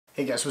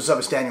Hey guys, what's up?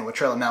 It's Daniel with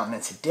Trailer Mountain,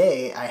 and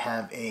today I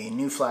have a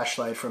new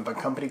flashlight from a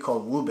company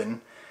called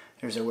WUBEN.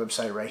 Here's their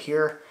website right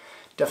here.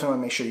 Definitely want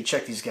to make sure you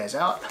check these guys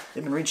out.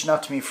 They've been reaching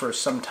out to me for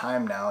some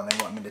time now, and they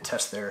want me to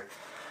test their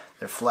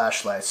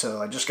flashlight.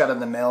 So I just got it in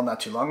the mail not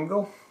too long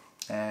ago,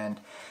 and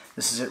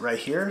this is it right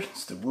here.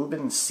 It's the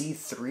WUBEN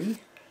C3.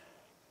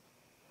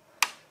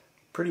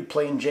 Pretty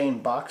plain Jane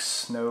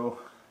box, no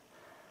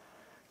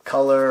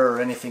color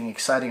or anything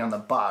exciting on the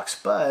box,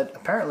 but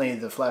apparently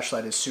the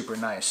flashlight is super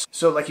nice.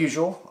 So like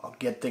usual, I'll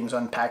get things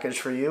unpackaged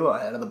for you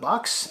out of the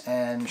box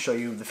and show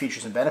you the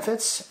features and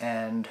benefits,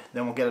 and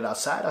then we'll get it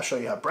outside. I'll show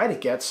you how bright it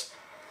gets,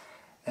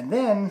 and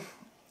then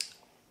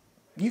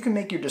you can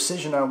make your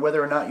decision on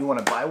whether or not you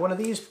want to buy one of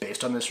these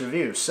based on this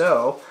review.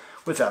 So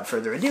without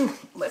further ado,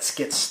 let's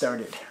get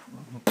started.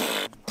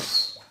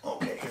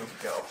 Okay, here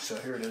we go. So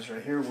here it is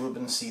right here,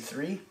 WUBEN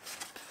C3.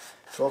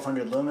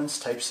 1200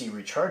 lumens, Type-C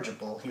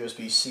rechargeable,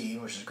 USB-C,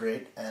 which is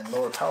great, and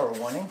lower power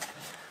warning,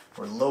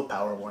 or low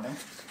power warning.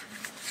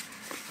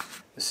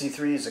 The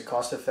C3 is a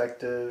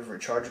cost-effective,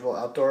 rechargeable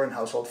outdoor and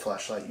household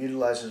flashlight.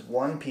 Utilizes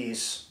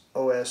one-piece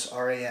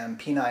OS-RAM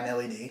P9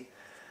 LED,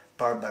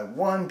 powered by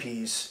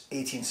one-piece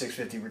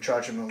 18650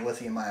 rechargeable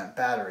lithium-ion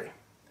battery.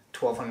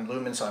 1200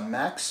 lumens on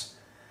max.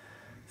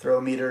 Throw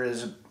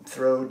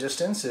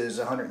distance is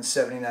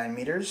 179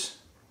 meters,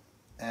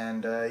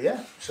 and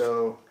yeah,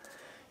 so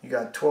you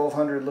got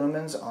 1200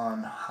 lumens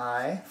on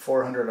high,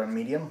 400 on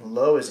medium,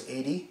 low is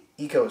 80,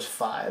 eco is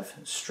 5,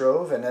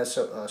 strobe is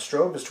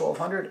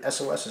 1200,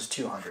 SOS is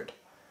 200.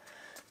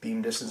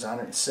 Beam distance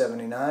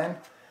 179.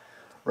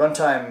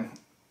 Runtime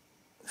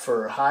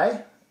for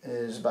high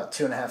is about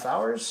 2.5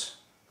 hours,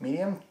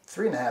 medium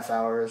 3.5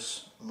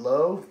 hours,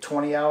 low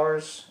 20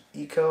 hours,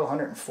 eco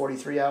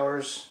 143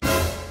 hours.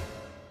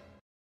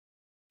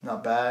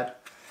 Not bad.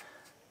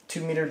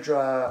 2 meter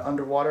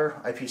underwater,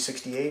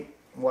 IP68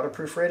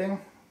 waterproof rating.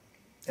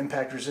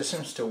 Impact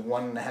resistance to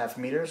 1.5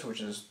 meters,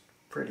 which is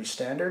pretty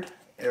standard.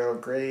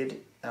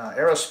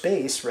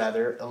 Aerospace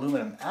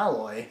aluminum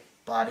alloy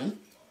body.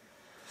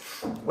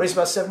 Weighs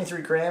about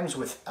 73 grams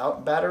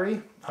without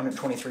battery,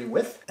 123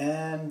 width,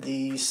 and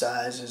the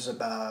size is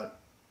about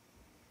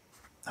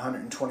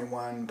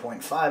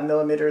 121.5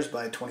 millimeters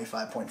by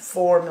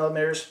 25.4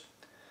 millimeters.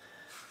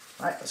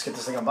 All right, let's get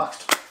this thing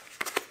unboxed.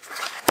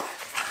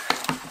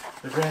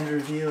 The grand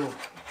reveal.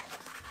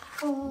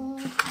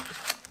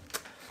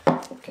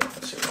 Okay,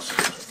 let's see what's in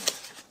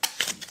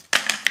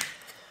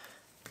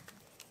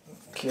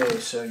here. Okay,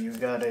 so you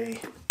got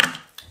a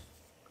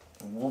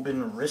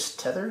WUBEN wrist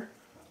tether,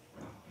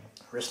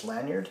 wrist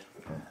lanyard.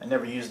 I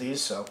never use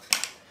these, so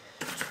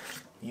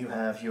you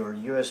have your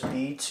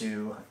USB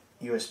to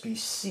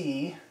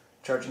USB-C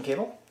charging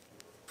cable.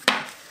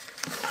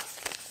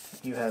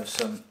 You have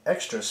some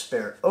extra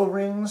spare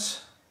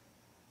O-rings.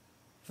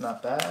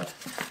 Not bad.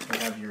 You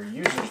have your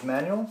user's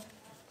manual,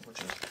 which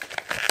is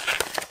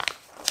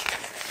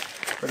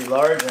pretty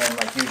large and,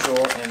 like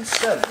usual, in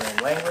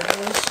several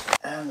languages.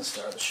 And the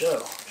star of the show,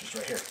 which is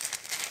right here.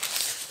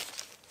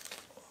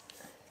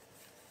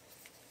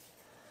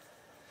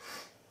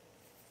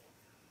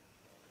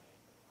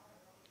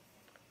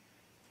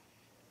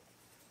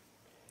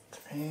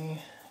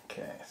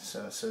 Okay,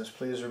 so it says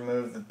please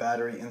remove the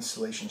battery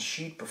insulation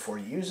sheet before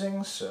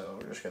using, so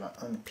we're just going to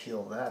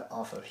unpeel that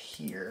off of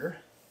here.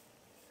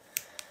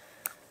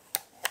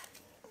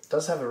 It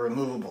does have a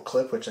removable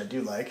clip, which I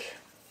do like.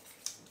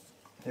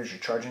 Here's your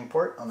charging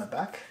port on the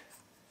back.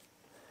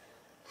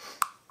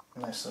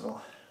 Nice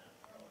little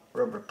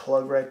rubber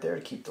plug right there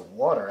to keep the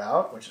water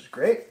out, which is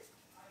great.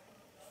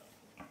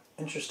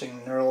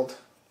 Interesting knurled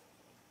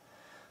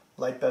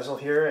light bezel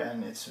here,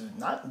 and it's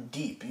not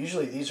deep.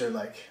 Usually these are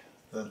like,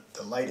 the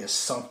light is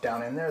sunk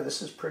down in there.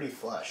 This is pretty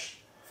flush,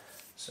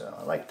 so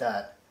I like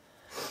that.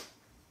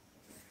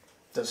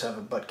 It does have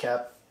a butt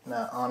cap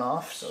on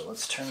off, so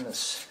let's turn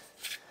this,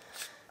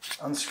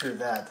 unscrew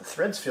that. The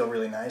threads feel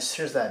really nice.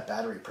 Here's that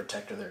battery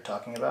protector they're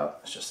talking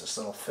about. It's just this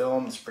little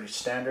film. It's pretty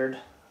standard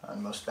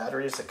on most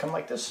batteries that come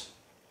like this.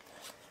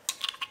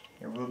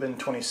 Your WUBEN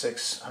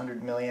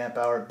 2600 milliamp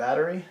hour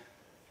battery,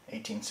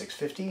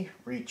 18650,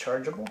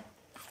 rechargeable.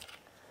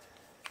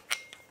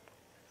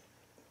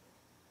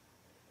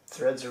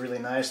 Threads are really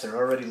nice. They're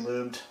already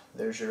lubed.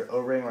 There's your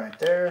O-ring right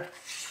there.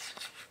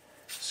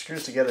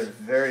 Screws together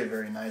very,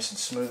 very nice and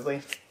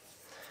smoothly.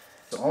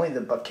 So only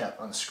the butt cap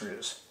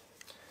unscrews.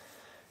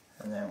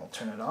 And then we'll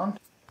turn it on.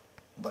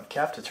 Butt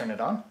cap to turn it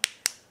on.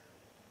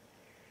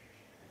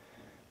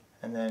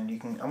 And then you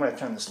can, I'm going to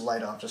turn this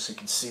light off just so you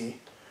can see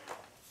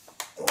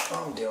what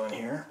I'm doing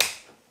here.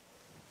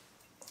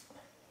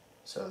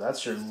 So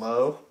that's your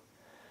low.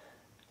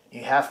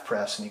 You half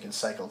press and you can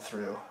cycle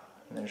through.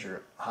 And there's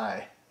your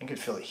high. You can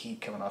feel the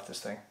heat coming off this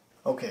thing.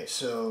 Okay,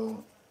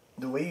 so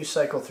the way you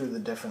cycle through the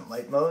different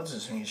light modes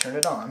is when you turn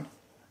it on.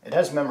 It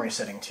has memory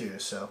setting too,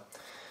 so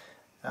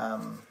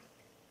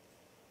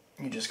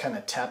you just kind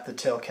of tap the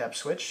tail cap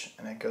switch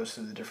and it goes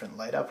through the different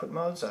light output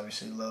modes,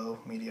 obviously low,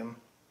 medium,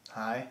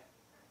 high,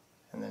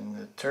 and then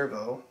the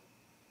turbo.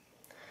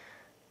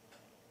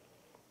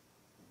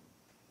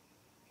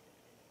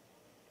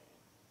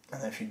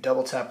 And then if you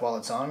double tap while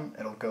it's on,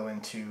 it'll go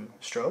into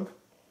strobe.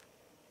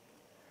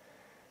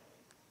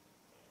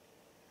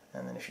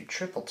 And then if you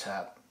triple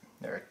tap,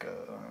 there it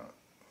goes.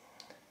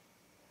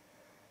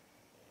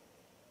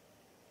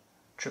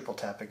 Triple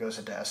tap, it goes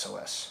into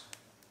SOS.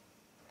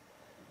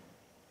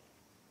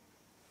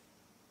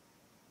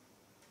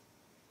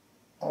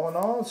 All in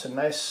all, it's a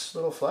nice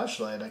little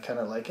flashlight. I kind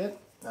of like it.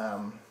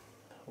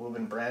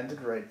 WUBEN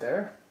branded right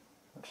there,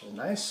 which is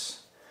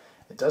nice.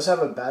 It does have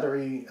a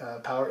battery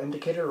power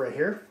indicator right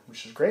here,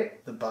 which is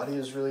great. The body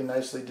is really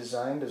nicely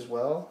designed as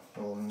well.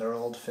 A little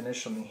knurled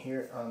finish on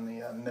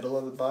the middle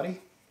of the body.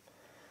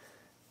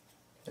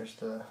 There's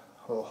the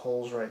little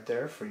holes right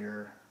there for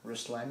your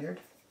wrist lanyard.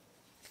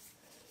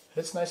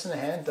 Fits nice in the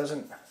hand.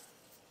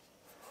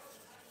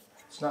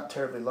 It's not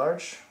terribly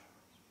large,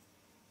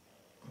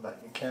 but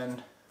you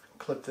can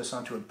clip this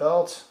onto a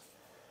belt.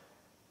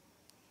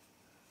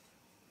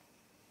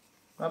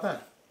 Not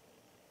bad.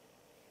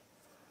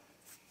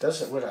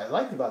 What I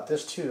like about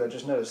this too, I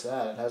just noticed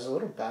that it has a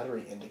little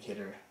battery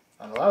indicator.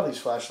 On a lot of these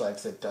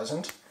flashlights it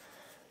doesn't,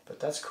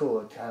 but that's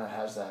cool. It kind of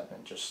has that,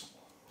 and it just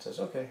says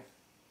okay,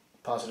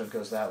 positive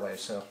goes that way.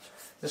 So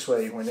this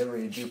way, whenever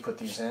you do put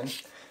these in,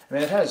 I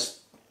mean, it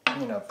has,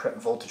 you know,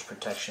 voltage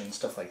protection,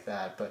 stuff like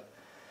that, but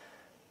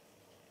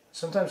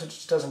sometimes it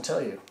just doesn't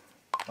tell you.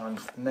 On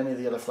many of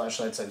the other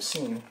flashlights I've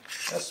seen,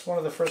 that's one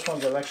of the first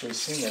ones I've actually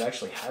seen that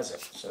actually has it.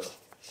 So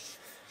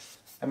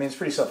I mean, it's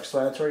pretty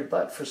self-explanatory,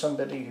 but for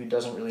somebody who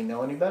doesn't really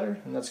know any better,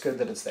 and that's good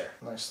that it's there.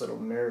 Nice little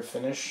mirror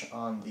finish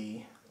on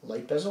the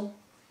light bezel.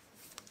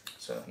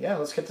 So yeah,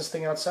 let's get this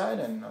thing outside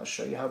and I'll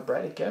show you how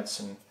bright it gets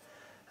and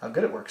how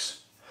good it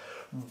works.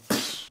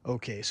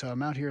 Okay, so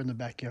I'm out here in the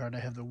backyard. I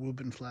have the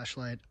WUBEN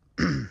flashlight.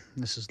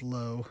 This is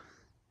low.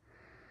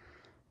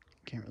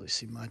 Can't really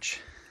see much.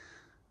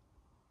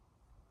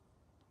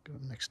 Go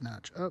next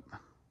notch up.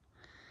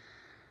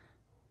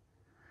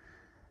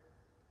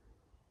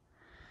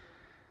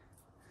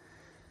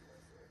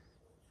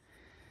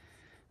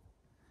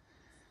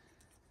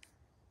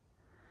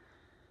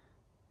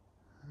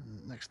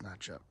 Next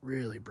notch up,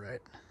 really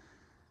bright.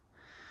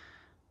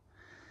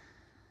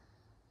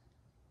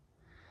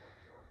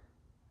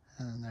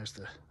 And then there's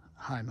the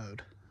high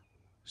mode,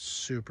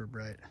 super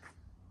bright.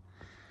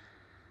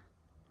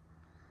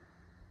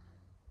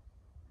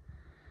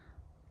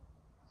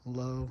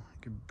 Low,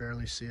 you can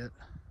barely see it.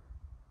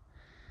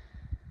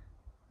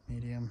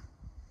 Medium,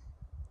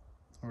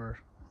 or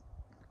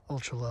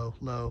ultra low,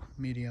 low,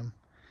 medium,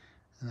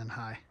 and then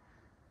high.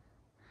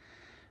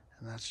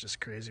 And that's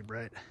just crazy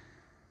bright.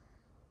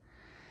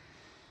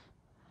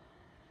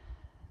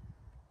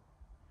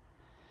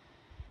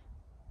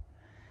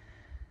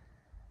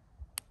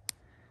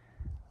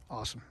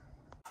 Awesome.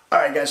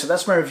 Alright guys, so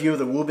that's my review of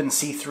the WUBEN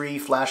C3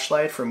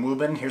 flashlight from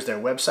WUBEN. Here's their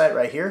website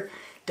right here.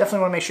 Definitely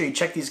want to make sure you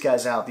check these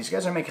guys out. These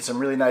guys are making some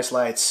really nice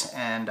lights,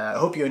 and I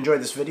hope you enjoyed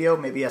this video.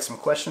 Maybe you had some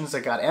questions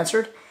that got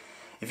answered.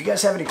 If you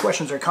guys have any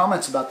questions or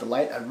comments about the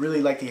light, I'd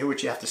really like to hear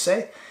what you have to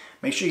say.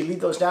 Make sure you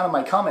leave those down in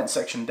my comment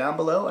section down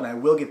below, and I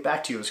will get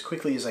back to you as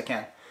quickly as I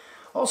can.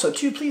 Also,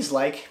 too, please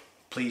like,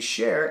 please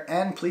share,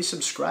 and please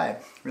subscribe.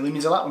 It really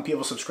means a lot when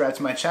people subscribe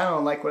to my channel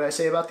and like what I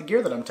say about the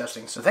gear that I'm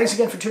testing. So thanks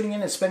again for tuning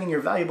in and spending your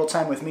valuable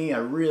time with me. I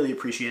really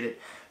appreciate it.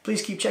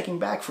 Please keep checking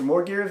back for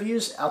more gear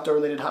reviews,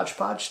 outdoor-related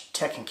hodgepodge,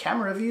 tech and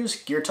camera reviews,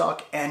 gear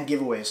talk, and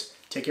giveaways.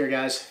 Take care,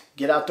 guys.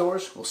 Get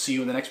outdoors. We'll see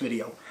you in the next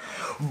video.